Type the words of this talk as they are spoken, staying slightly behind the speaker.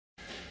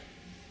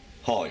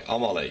Hi,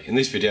 I'm Ollie. In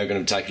this video I'm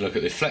going to take a look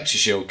at the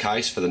FlexiShield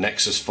case for the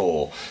Nexus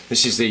 4.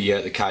 This is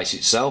the case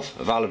itself,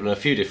 available in a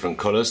few different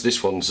colours.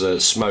 This one's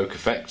smoke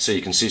effect, so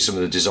you can see some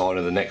of the design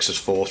of the Nexus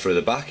 4 through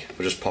the back.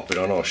 If I just pop it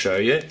on, I'll show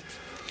you.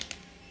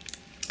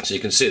 So you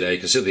can see there, you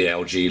can see the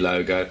LG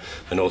logo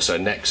and also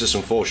Nexus.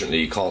 Unfortunately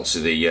you can't see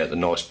the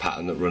nice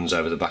pattern that runs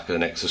over the back of the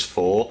Nexus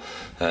 4.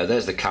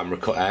 There's the camera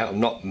cutout.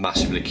 I'm not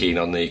massively keen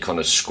on the kind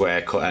of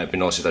square cutout. It'd be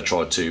nice if they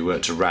tried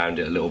to round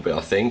it a little bit,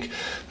 I think.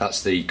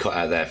 That's the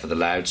cutout there for the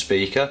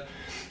loudspeaker.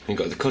 You've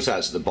got the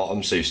cutouts at the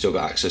bottom, so you've still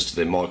got access to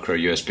the micro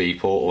USB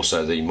port,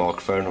 also the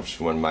microphone,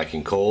 obviously when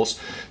making calls.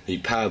 The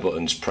power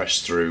button's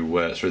pressed through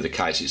the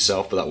case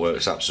itself, but that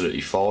works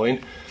absolutely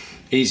fine.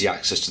 Easy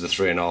access to the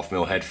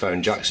 3.5mm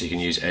headphone jack, so you can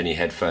use any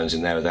headphones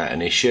in there without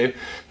an issue.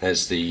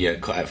 There's the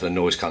cutout for the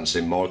noise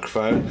cancelling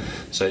microphone.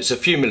 So it's a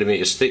few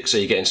millimetres thick, so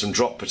you're getting some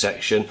drop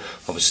protection.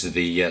 Obviously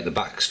the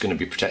back's going to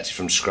be protected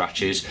from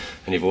scratches,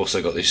 and you've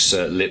also got this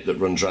lip that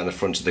runs around the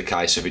front of the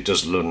case. So if it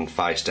does run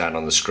face down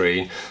on the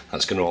screen,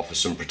 that's going to offer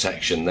some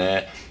protection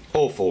there.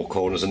 All four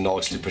corners are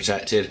nicely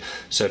protected.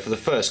 So for the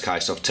first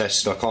case I've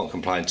tested, I can't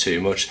complain too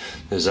much.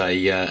 There's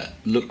a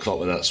look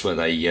like that's where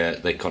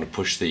they kind of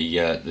push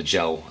the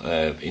gel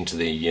into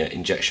the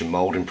injection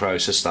moulding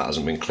process. That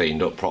hasn't been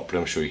cleaned up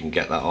properly. I'm sure you can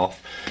get that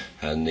off.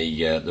 And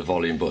the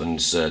volume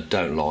buttons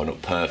don't line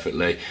up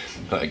perfectly,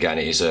 but again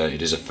it is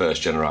a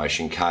first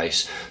generation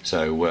case,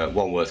 so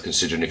one worth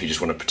considering if you just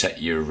want to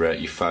protect your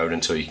phone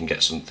until you can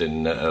get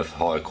something of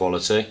higher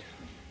quality.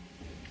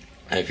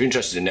 If you're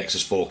interested in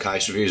Nexus 4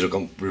 case reviews, I've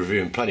got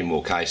reviewing plenty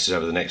more cases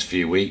over the next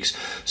few weeks,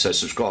 so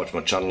subscribe to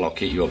my channel, I'll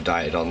keep you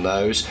updated on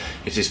those.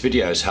 If this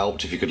video has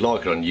helped, if you could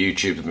like it on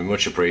YouTube, it would be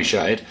much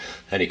appreciated.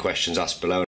 Any questions, ask below.